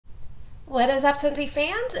What is up, Scentsy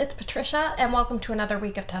fans? It's Patricia, and welcome to another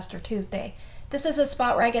week of Tester Tuesday. This is a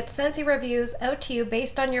spot where I get Scentsy reviews out to you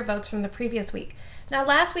based on your votes from the previous week. Now,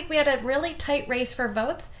 last week we had a really tight race for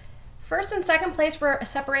votes. First and second place were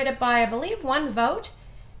separated by, I believe, one vote,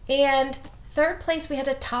 and third place we had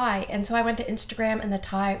a tie, and so I went to Instagram and the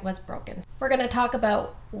tie was broken. We're going to talk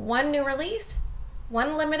about one new release,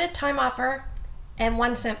 one limited time offer, and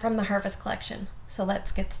one scent from the Harvest collection. So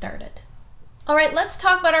let's get started. All right, let's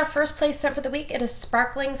talk about our first place scent for the week. It is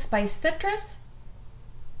Sparkling Spice Citrus.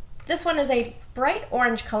 This one is a bright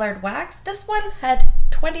orange colored wax. This one had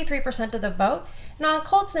 23% of the vote. Now on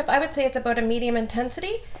cold sniff, I would say it's about a medium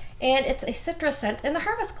intensity, and it's a citrus scent in the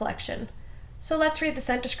Harvest collection. So let's read the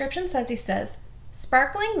scent description. Scentsy says,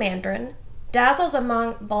 sparkling mandarin, dazzles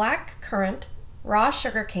among black currant, raw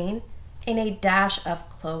sugarcane, and a dash of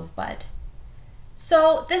clove bud.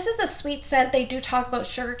 So this is a sweet scent. They do talk about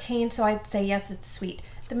sugarcane, so I'd say yes, it's sweet.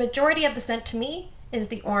 The majority of the scent to me is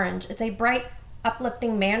the orange. It's a bright,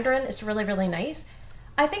 uplifting mandarin. It's really, really nice.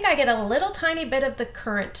 I think I get a little tiny bit of the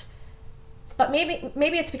currant, but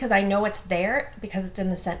maybe it's because I know it's there because it's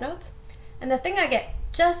in the scent notes. And the thing I get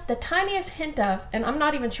just the tiniest hint of, and I'm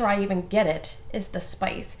not even sure I even get it, is the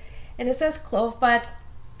spice. And it says clove bud.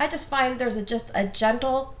 I just find there's just a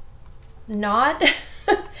gentle nod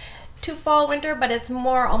to fall winter, but it's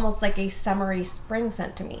more almost like a summery spring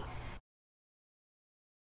scent to me.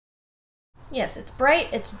 Yes, it's bright,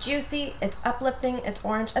 it's juicy, it's uplifting, it's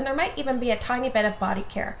orange, and there might even be a tiny bit of body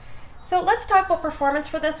care. So let's talk about performance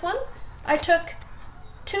for this one. I took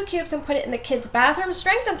 2 cubes and put it in the kids' bathroom.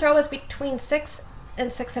 Strength and throw was between 6 and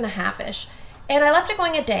 6.5-ish, and I left it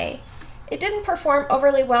going a day. It didn't perform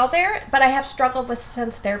overly well there, but I have struggled with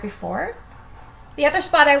scents there before. The other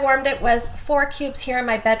spot I warmed it was 4 cubes here in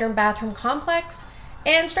my bedroom bathroom complex,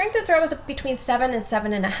 and strength and throw was between 7 and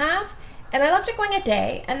 7.5, and I left it going a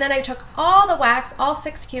day, and then I took all the wax, all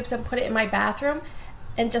 6 cubes, and put it in my bathroom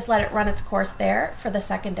and just let it run its course there for the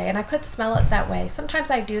second day, and I could smell it that way.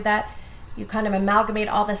 Sometimes I do that. You kind of amalgamate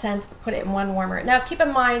all the scents, put it in one warmer. Now keep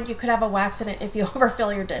in mind you could have a wax in it if you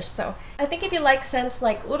overfill your dish. So I think if you like scents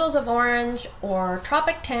like Oodles of Orange or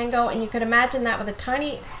Tropic Tango, and you could imagine that with a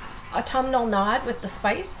tiny autumnal nod with the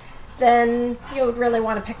spice, then you would really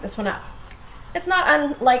want to pick this one up. It's not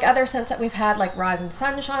unlike other scents that we've had like Rise and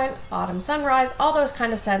Sunshine, Autumn Sunrise, all those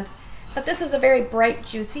kind of scents, but this is a very bright,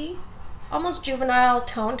 juicy, almost juvenile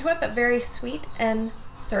tone to it, but very sweet and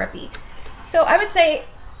syrupy. So I would say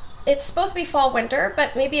it's supposed to be fall winter,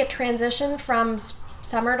 but maybe a transition from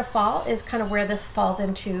summer to fall is kind of where this falls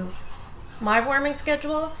into my warming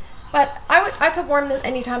schedule, but I could warm this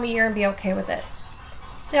any time of year and be okay with it.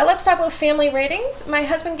 Now let's talk about family ratings. My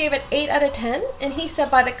husband gave it 8 out of 10, and he said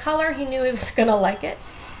by the color he knew he was gonna like it.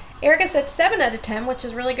 Erica said 7 out of 10, which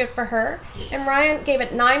is really good for her. And Ryan gave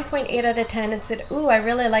it 9.8 out of 10 and said, ooh, I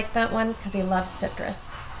really like that one because he loves citrus.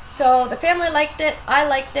 So the family liked it, I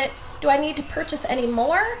liked it. Do I need to purchase any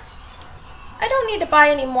more? I don't need to buy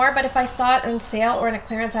any more, but if I saw it on sale or in a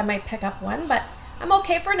clearance, I might pick up one, but I'm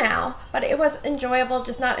okay for now. But it was enjoyable,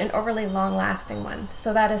 just not an overly long-lasting one.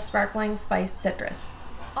 So that is Sparkling Spice Citrus.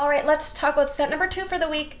 All right, let's talk about scent number 2 for the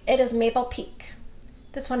week. It is Maple Peak.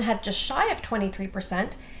 This one had just shy of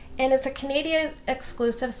 23%, and it's a Canadian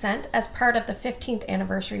exclusive scent as part of the 15th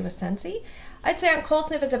anniversary with Scentsy. I'd say on cold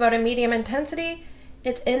sniff it's about a medium intensity.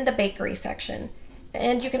 It's in the bakery section,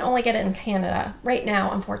 and you can only get it in Canada right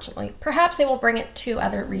now, unfortunately. Perhaps they will bring it to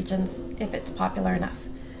other regions if it's popular enough.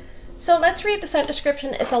 So let's read the scent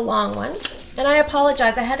description. It's a long one, and I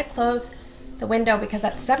apologize. I had to close the window because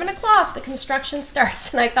at 7 o'clock the construction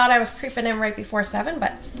starts, and I thought I was creeping in right before 7,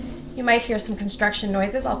 but you might hear some construction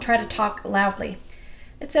noises. I'll try to talk loudly.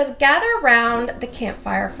 It says, gather around the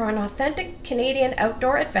campfire for an authentic Canadian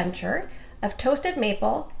outdoor adventure of toasted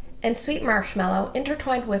maple and sweet marshmallow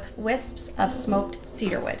intertwined with wisps of smoked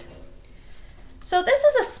cedarwood. So this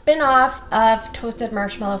is a spin-off of Toasted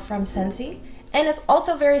Marshmallow from Scentsy, and it's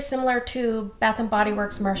also very similar to Bath & Body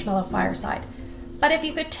Works Marshmallow Fireside. But if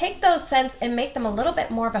you could take those scents and make them a little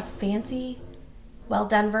bit more of a fancy,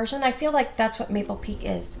 well-done version, I feel like that's what Maple Peak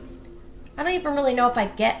is. I don't even really know if I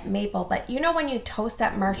get maple, but you know when you toast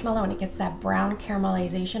that marshmallow and it gets that brown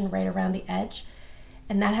caramelization right around the edge,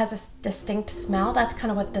 and that has a distinct smell? That's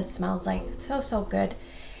kind of what this smells like. It's so, so good.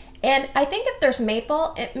 And I think if there's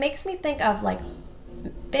maple, it makes me think of like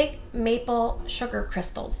big maple sugar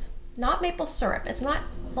crystals, not maple syrup. It's not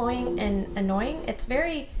cloying and annoying. It's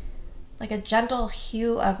very like a gentle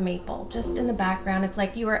hue of maple just in the background. It's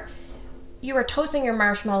like you were toasting your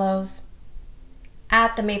marshmallows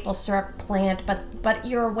at the maple syrup plant, but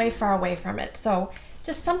you're way far away from it. So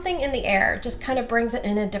just something in the air just kind of brings it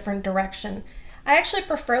in a different direction. I actually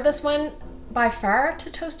prefer this one by far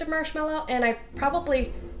to toasted marshmallow, and I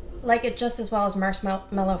probably like it just as well as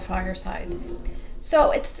marshmallow fireside.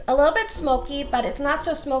 So it's a little bit smoky, but it's not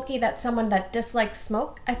so smoky that someone that dislikes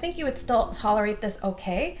smoke, I think you would still tolerate this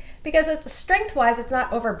okay, because it's strength-wise, it's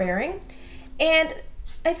not overbearing. And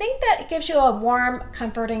I think that it gives you a warm,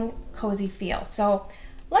 comforting, cozy feel. So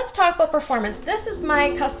let's talk about performance. This is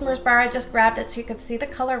my customer's bar. I just grabbed it so you could see the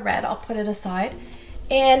color red. I'll put it aside.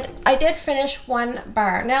 And I did finish one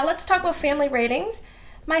bar. Now let's talk about family ratings.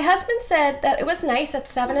 My husband said that it was nice at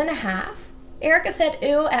 7.5. Erica said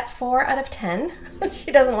ooh at 4 out of 10.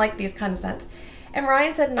 She doesn't like these kind of scents. And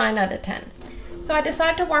Ryan said 9 out of 10. So I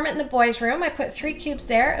decided to warm it in the boys' room. I put 3 cubes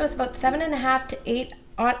there. It was about 7.5 to 8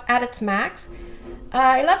 at its max.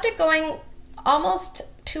 I left it going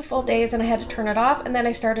almost 2 full days and I had to turn it off, and then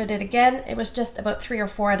I started it again. It was just about 3 or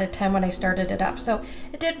 4 out of 10 when I started it up. So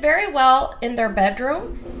it did very well in their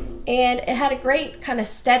bedroom, and it had a great kind of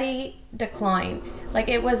steady decline. Like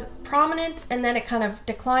it was prominent and then it kind of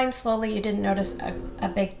declined slowly. You didn't notice a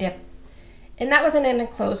big dip. And that was in an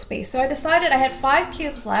enclosed space. So I decided I had 5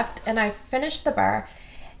 cubes left and I finished the bar.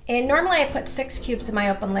 And normally I put 6 cubes in my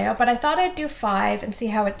open layout, but I thought I'd do 5 and see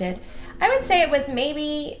how it did. I would say it was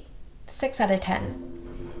maybe 6 out of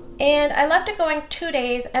 10. And I left it going 2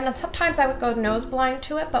 days, and then sometimes I would go nose blind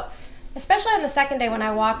to it, but especially on the second day when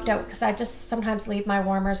I walked out, because I just sometimes leave my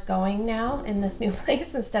warmers going now in this new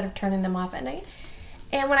place instead of turning them off at night.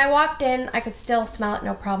 And when I walked in, I could still smell it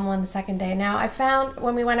no problem on the second day. Now I found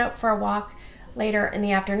when we went out for a walk later in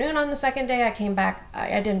the afternoon on the second day, I came back,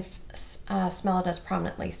 I didn't smell it as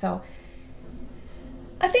prominently. So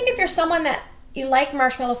I think if you're someone that you like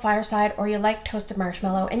marshmallow fireside or you like toasted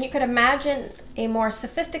marshmallow, and you could imagine a more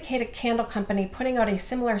sophisticated candle company putting out a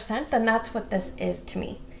similar scent, then that's what this is to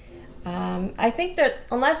me. I think that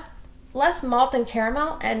unless less malt and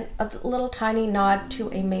caramel and a little tiny nod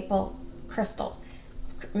to a maple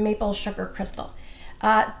sugar crystal.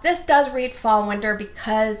 This does read fall and winter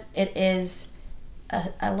because it is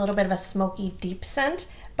a little bit of a smoky deep scent,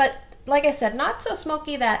 but like I said, not so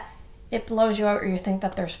smoky that it blows you out or you think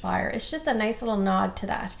that there's fire. It's just a nice little nod to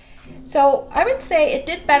that. So I would say it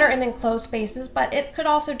did better in enclosed spaces, but it could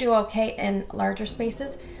also do okay in larger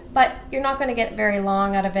spaces, but you're not going to get very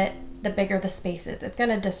long out of it the bigger the space is. It's going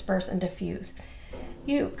to disperse and diffuse.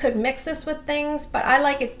 You could mix this with things, but I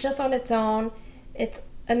like it just on its own. It's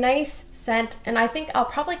a nice scent, and I think I'll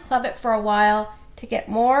probably club it for a while to get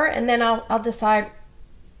more, and then I'll decide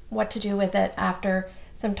what to do with it after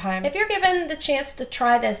some time. If you're given the chance to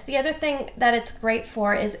try this, the other thing that it's great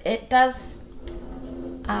for is it does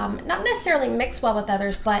not necessarily mix well with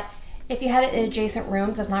others, but if you had it in adjacent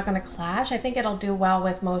rooms, it's not going to clash. I think it'll do well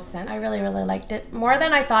with most scents. I really, really liked it. More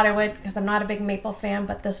than I thought I would, because I'm not a big maple fan,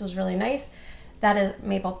 but this was really nice. That is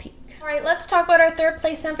Maple Peak. All right, let's talk about our third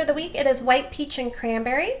place scent for the week. It is White Peach and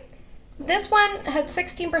Cranberry. This one had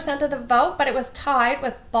 16% of the vote, but it was tied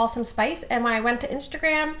with Balsam Spice, and when I went to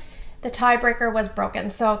Instagram, the tiebreaker was broken.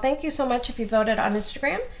 So thank you so much if you voted on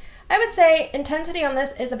Instagram. I would say intensity on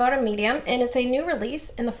this is about a medium, and it's a new release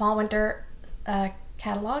in the fall winter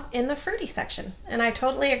catalog in the fruity section, and I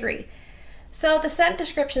totally agree. So the scent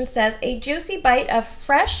description says a juicy bite of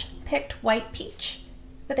fresh picked white peach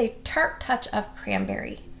with a tart touch of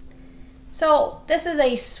cranberry. So this is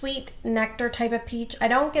a sweet nectar type of peach. I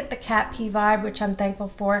don't get the cat pee vibe, which I'm thankful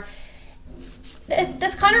for.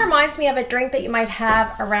 This kind of reminds me of a drink that you might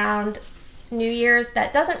have around New Year's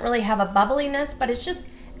that doesn't really have a bubbliness, but it's just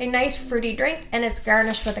a nice fruity drink, and it's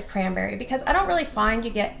garnished with a cranberry, because I don't really find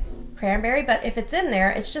you get cranberry, but if it's in there,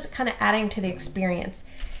 it's just kind of adding to the experience.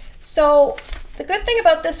 So the good thing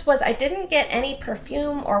about this was I didn't get any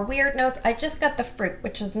perfume or weird notes. I just got the fruit,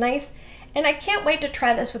 which is nice. And I can't wait to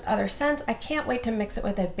try this with other scents. I can't wait to mix it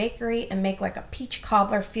with a bakery and make like a peach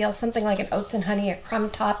cobbler feel, something like an oats and honey, a crumb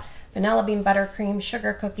top, vanilla bean buttercream,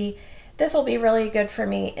 sugar cookie. This will be really good for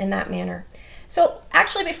me in that manner. So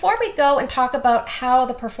actually, before we go and talk about how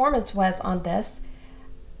the performance was on this,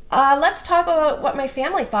 let's talk about what my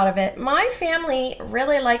family thought of it. My family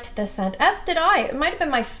really liked this scent, as did I. It might have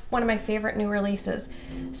been one of my favorite new releases.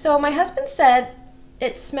 So my husband said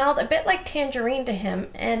it smelled a bit like tangerine to him,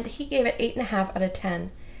 and he gave it 8.5 out of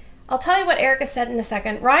 10. I'll tell you what Erica said in a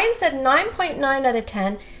second. Ryan said 9.9 out of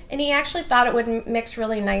 10, and he actually thought it would mix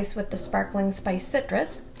really nice with the sparkling spice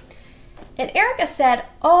citrus. And Erica said,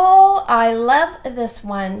 oh, I love this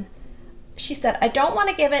one. She said, I don't want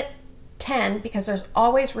to give it 10 because there's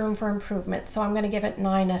always room for improvement, so I'm going to give it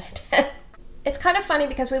 9 out of 10. It's kind of funny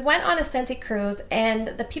because we went on a Scentsy cruise, and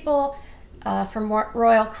the people from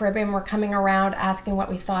Royal Caribbean were coming around asking what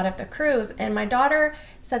we thought of the cruise, and my daughter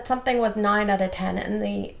said something was 9 out of 10, and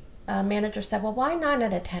the manager said, well, why 9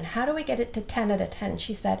 out of 10? How do we get it to 10 out of 10?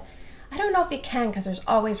 She said, I don't know if you can because there's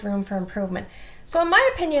always room for improvement. So in my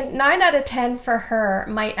opinion, 9 out of 10 for her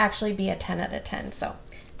might actually be a 10 out of 10. So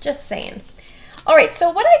just saying. All right, so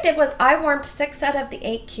what I did was I warmed 6 out of the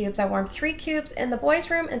 8 cubes. I warmed 3 cubes in the boys'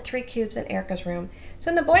 room and 3 cubes in Erica's room. So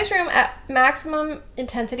in the boys' room at maximum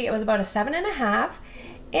intensity, it was about a 7.5.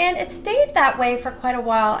 And it stayed that way for quite a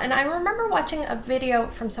while. And I remember watching a video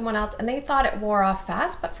from someone else and they thought it wore off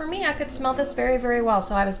fast. But for me, I could smell this very, very well.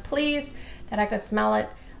 So I was pleased that I could smell it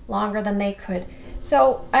longer than they could.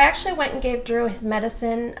 So I actually went and gave Drew his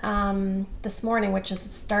medicine this morning, which is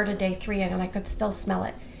the start of day 3, and I could still smell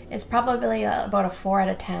it. It's probably about a 4 out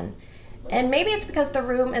of 10. And maybe it's because the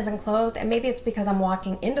room is enclosed, and maybe it's because I'm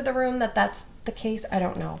walking into the room that's the case. I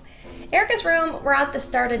don't know. Erica's room, we're at the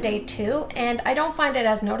start of day 2, and I don't find it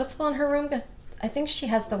as noticeable in her room because I think she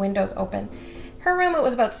has the windows open. Her room, it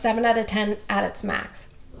was about 7 out of 10 at its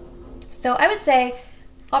max. So I would say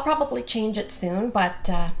I'll probably change it soon, but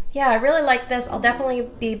yeah, I really like this. I'll definitely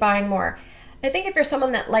be buying more. I think if you're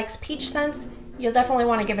someone that likes peach scents, you'll definitely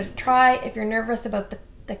want to give it a try. If you're nervous about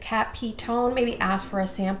the cat pea tone, maybe ask for a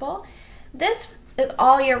sample. This is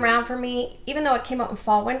all year round for me. Even though it came out in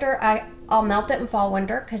fall winter, I'll melt it in fall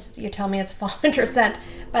winter because you tell me it's fall winter scent,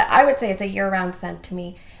 but I would say it's a year-round scent to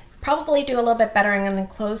me. Probably do a little bit better in an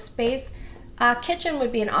enclosed space. Kitchen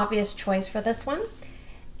would be an obvious choice for this one.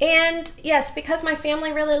 And yes, because my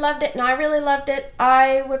family really loved it and I really loved it,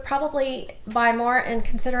 I would probably buy more and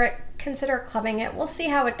consider clubbing it. We'll see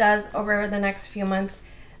how it does over the next few months.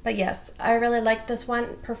 But yes, I really liked this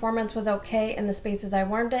one. Performance was okay in the spaces I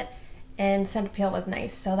warmed it, and scent appeal was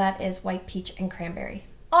nice. So that is White Peach and Cranberry.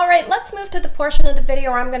 All right, let's move to the portion of the video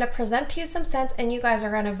where I'm going to present to you some scents and you guys are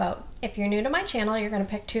going to vote. If you're new to my channel, you're going to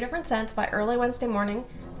pick 2 different scents by early Wednesday morning,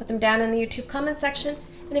 put them down in the YouTube comment section,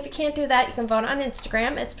 and if you can't do that, you can vote on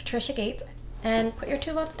Instagram. It's Patricia Gates, and put your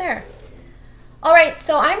 2 votes there. All right,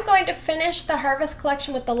 so I'm going to finish the Harvest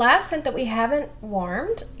collection with the last scent that we haven't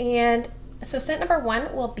warmed, and so scent number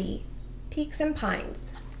 1 will be Peaks and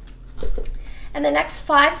Pines. And the next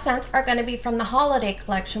 5 scents are going to be from the Holiday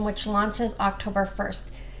collection, which launches October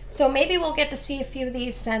 1st. So maybe we'll get to see a few of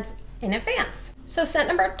these scents in advance. So scent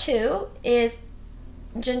number 2 is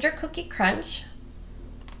Ginger Cookie Crunch.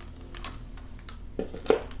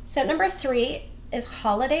 Scent number 3 is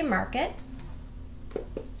Holiday Market.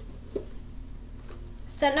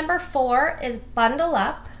 Scent number 4 is Bundle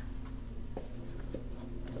Up.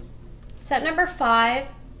 Scent number 5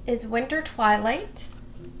 is Winter Twilight.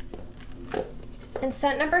 And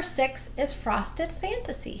scent number 6 is Frosted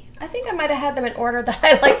Fantasy. I think I might have had them in order that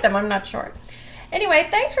I like them, I'm not sure. Anyway,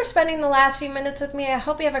 thanks for spending the last few minutes with me. I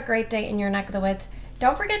hope you have a great day in your neck of the woods.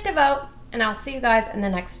 Don't forget to vote, and I'll see you guys in the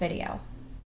next video.